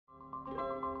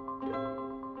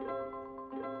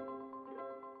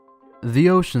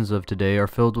The oceans of today are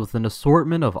filled with an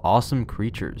assortment of awesome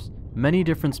creatures. Many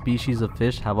different species of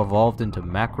fish have evolved into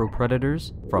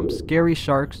macro-predators, from scary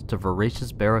sharks to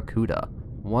voracious barracuda.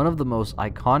 One of the most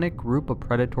iconic group of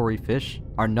predatory fish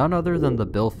are none other than the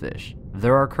billfish.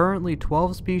 There are currently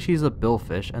 12 species of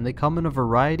billfish, and they come in a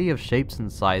variety of shapes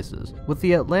and sizes, with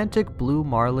the Atlantic blue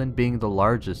marlin being the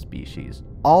largest species.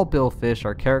 All billfish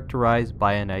are characterized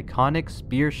by an iconic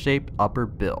spear-shaped upper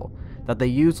bill that they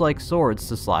use like swords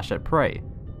to slash at prey.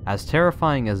 As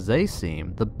terrifying as they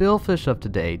seem, the billfish of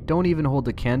today don't even hold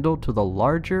a candle to the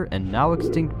larger and now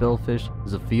extinct billfish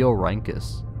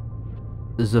Xiphiorhynchus.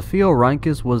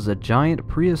 Xiphiorhynchus was a giant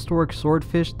prehistoric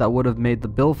swordfish that would have made the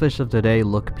billfish of today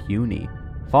look puny.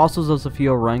 Fossils of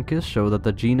Xiphiorhynchus show that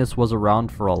the genus was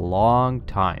around for a long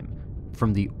time,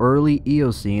 from the early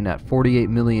Eocene at 48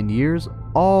 million years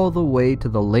all the way to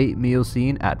the late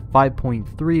Miocene at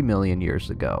 5.3 million years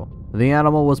ago. The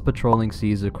animal was patrolling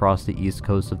seas across the east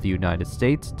coast of the United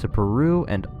States to Peru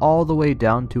and all the way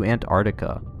down to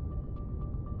Antarctica.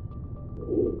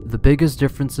 The biggest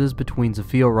differences between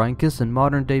Xiphiorhynchus and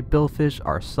modern-day billfish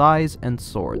are size and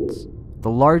swords. The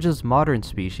largest modern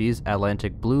species,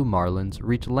 Atlantic blue marlins,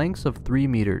 reach lengths of 3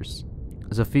 meters.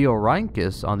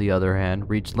 Xiphiorhynchus, on the other hand,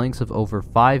 reach lengths of over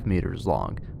 5 meters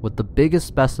long, with the biggest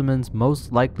specimens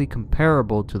most likely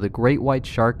comparable to the great white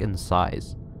shark in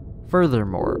size.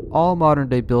 Furthermore, all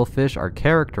modern-day billfish are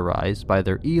characterized by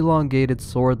their elongated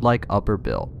sword-like upper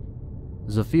bill.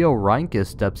 Xiphiorhynchus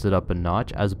steps it up a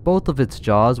notch as both of its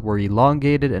jaws were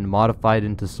elongated and modified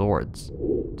into swords.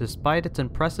 Despite its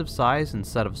impressive size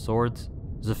instead of swords,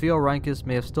 Xiphiorhynchus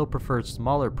may have still preferred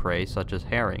smaller prey such as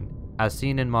herring, as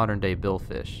seen in modern-day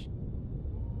billfish.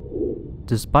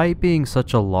 Despite being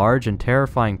such a large and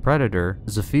terrifying predator,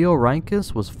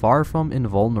 Xiphiorhynchus was far from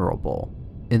invulnerable.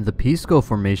 In the Pisco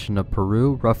Formation of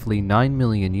Peru roughly 9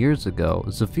 million years ago,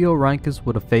 Xiphiorhynchus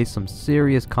would have faced some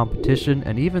serious competition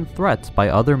and even threats by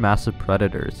other massive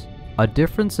predators. A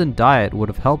difference in diet would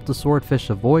have helped the swordfish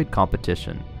avoid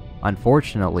competition.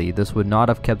 Unfortunately, this would not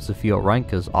have kept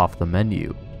Xiphiorhynchus off the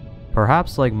menu.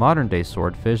 Perhaps like modern-day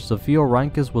swordfish,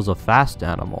 Xiphiorhynchus was a fast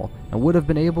animal and would have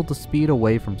been able to speed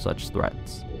away from such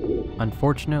threats.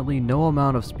 Unfortunately, no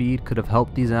amount of speed could have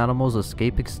helped these animals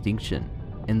escape extinction.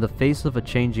 In the face of a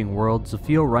changing world,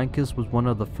 Xiphiorhynchus was one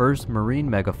of the first marine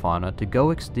megafauna to go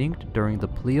extinct during the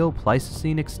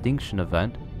Pleo-Pleistocene extinction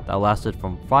event that lasted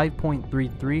from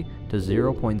 5.33 to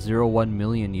 0.01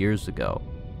 million years ago.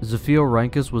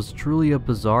 Xiphiorhynchus was truly a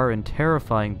bizarre and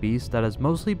terrifying beast that has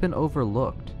mostly been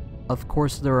overlooked. Of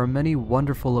course, there are many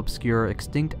wonderful obscure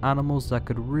extinct animals that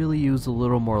could really use a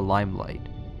little more limelight,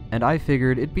 and I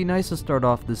figured it'd be nice to start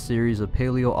off this series of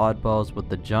paleo oddballs with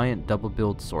the giant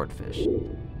double-billed swordfish.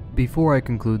 Before I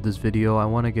conclude this video, I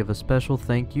want to give a special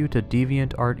thank you to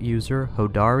DeviantArt user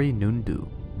HodariNundu.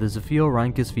 The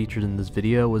Xiphiorhynchus featured in this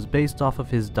video was based off of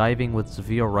his diving with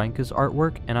Xiphiorhynchus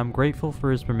artwork, and I'm grateful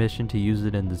for his permission to use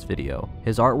it in this video.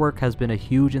 His artwork has been a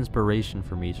huge inspiration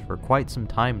for me for quite some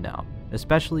time now,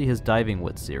 especially his Diving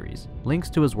With series. Links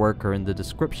to his work are in the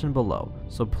description below,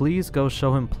 so please go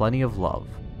show him plenty of love.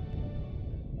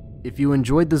 If you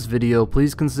enjoyed this video,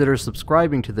 please consider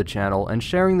subscribing to the channel and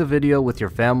sharing the video with your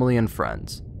family and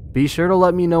friends. Be sure to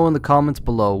let me know in the comments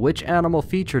below which animal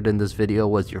featured in this video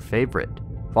was your favorite.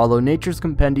 Follow Nature's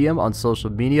Compendium on social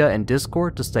media and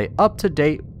Discord to stay up to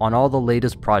date on all the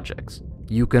latest projects.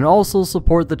 You can also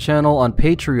support the channel on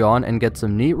Patreon and get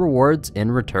some neat rewards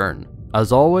in return.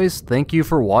 As always, thank you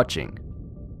for watching.